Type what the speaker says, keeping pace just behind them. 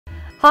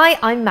Hi,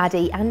 I'm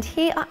Maddie, and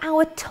here are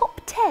our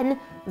top 10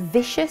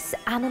 vicious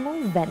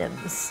animal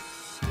venoms.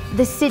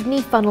 The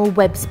Sydney funnel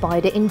web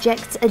spider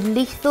injects a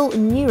lethal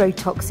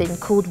neurotoxin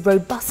called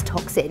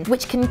robustoxin,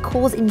 which can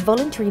cause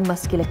involuntary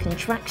muscular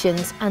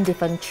contractions and,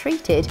 if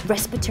untreated,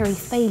 respiratory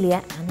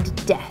failure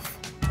and death.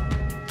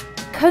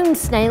 Cone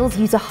snails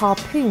use a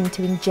harpoon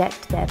to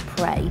inject their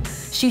prey.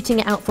 Shooting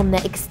it out from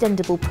their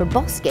extendable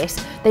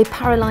proboscis, they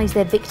paralyse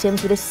their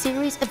victims with a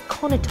series of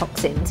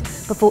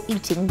conotoxins before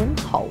eating them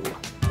whole.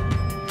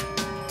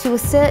 To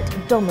assert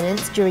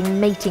dominance during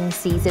mating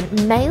season,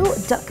 male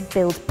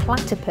duck-billed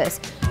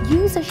platypus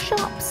use a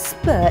sharp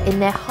spur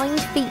in their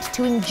hind feet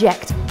to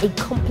inject a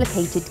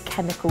complicated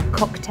chemical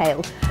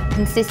cocktail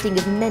consisting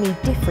of many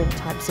different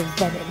types of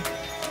venom.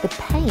 The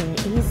pain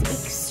is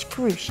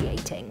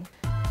excruciating.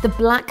 The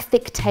black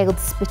thick-tailed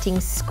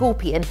spitting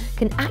scorpion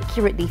can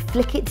accurately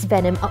flick its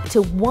venom up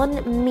to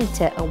 1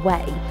 metre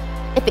away.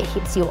 If it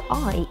hits your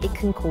eye, it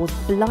can cause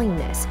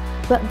blindness,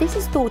 but this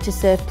is thought to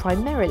serve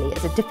primarily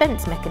as a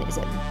defence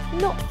mechanism,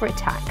 not for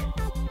attack.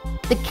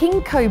 The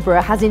king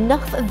cobra has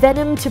enough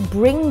venom to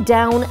bring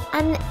down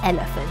an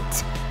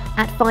elephant.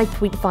 At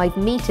 5.5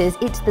 metres,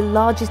 it's the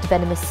largest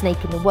venomous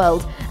snake in the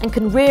world and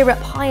can rear up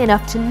high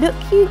enough to look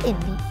you in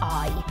the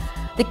eye.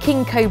 The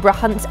king cobra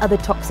hunts other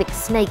toxic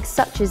snakes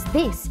such as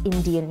this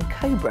Indian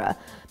cobra.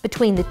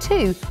 Between the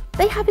two,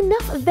 they have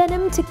enough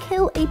venom to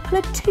kill a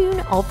platoon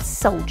of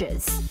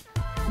soldiers.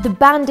 The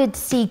banded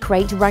sea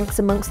crate ranks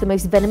amongst the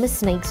most venomous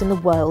snakes in the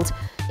world.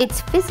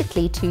 It's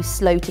physically too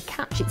slow to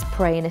catch its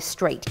prey in a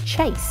straight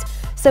chase,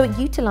 so it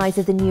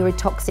utilises the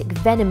neurotoxic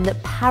venom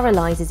that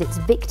paralyses its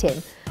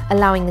victim,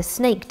 allowing the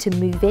snake to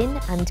move in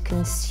and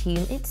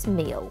consume its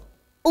meal.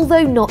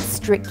 Although not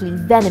strictly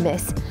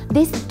venomous,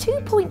 this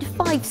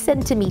 2.5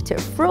 centimetre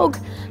frog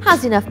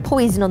has enough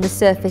poison on the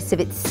surface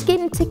of its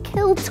skin to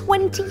kill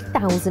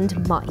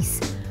 20,000 mice.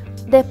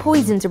 Their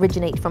poisons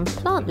originate from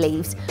plant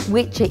leaves,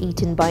 which are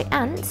eaten by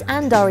ants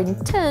and are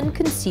in turn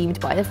consumed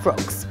by the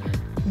frogs.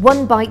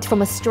 One bite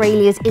from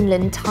Australia's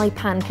inland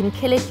taipan can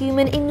kill a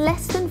human in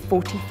less than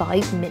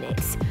 45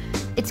 minutes.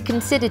 It's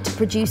considered to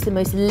produce the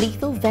most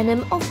lethal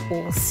venom of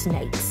all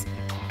snakes,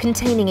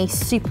 containing a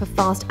super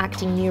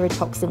fast-acting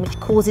neurotoxin which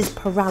causes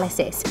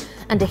paralysis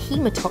and a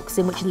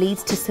hemotoxin which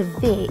leads to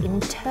severe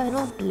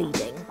internal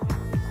bleeding.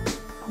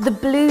 The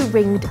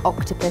blue-ringed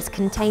octopus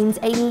contains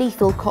a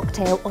lethal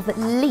cocktail of at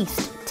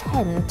least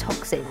 10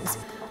 toxins,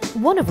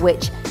 one of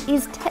which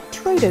is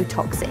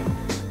tetrodotoxin,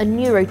 a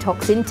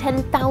neurotoxin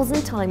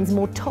 10,000 times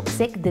more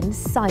toxic than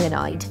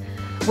cyanide.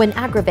 When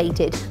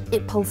aggravated,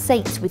 it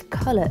pulsates with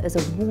colour as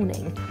a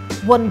warning.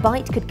 One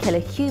bite could kill a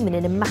human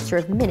in a matter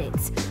of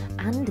minutes,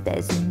 and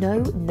there's no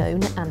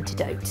known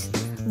antidote.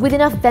 With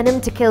enough venom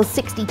to kill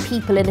 60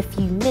 people in a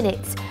few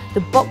minutes, the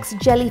box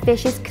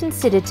jellyfish is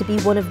considered to be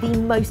one of the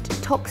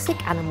most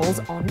toxic animals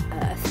on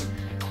Earth.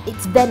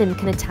 Its venom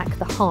can attack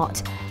the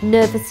heart,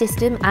 nervous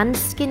system and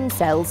skin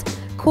cells,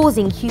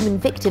 causing human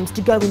victims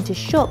to go into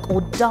shock or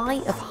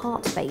die of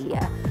heart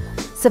failure.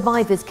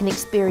 Survivors can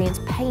experience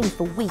pain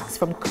for weeks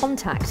from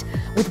contact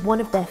with one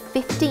of their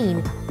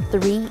 15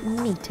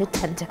 3-metre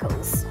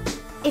tentacles.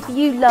 If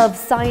you love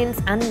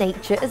science and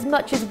nature as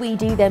much as we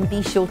do, then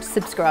be sure to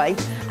subscribe,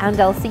 and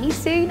I'll see you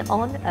soon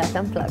on Earth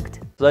Unplugged.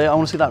 Today I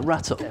want to see that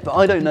rattle, but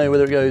I don't know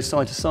whether it goes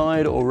side to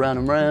side or round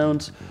and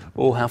round,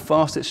 or how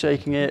fast it's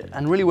shaking it,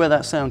 and really where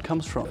that sound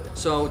comes from.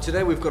 So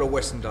today we've got a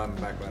western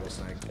diamondback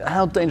rattlesnake.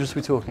 How dangerous are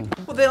we talking?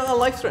 Well, they are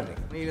life-threatening.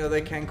 You know,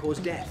 they can cause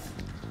death.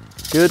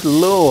 Good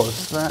Lord,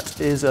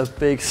 that is a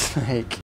big snake.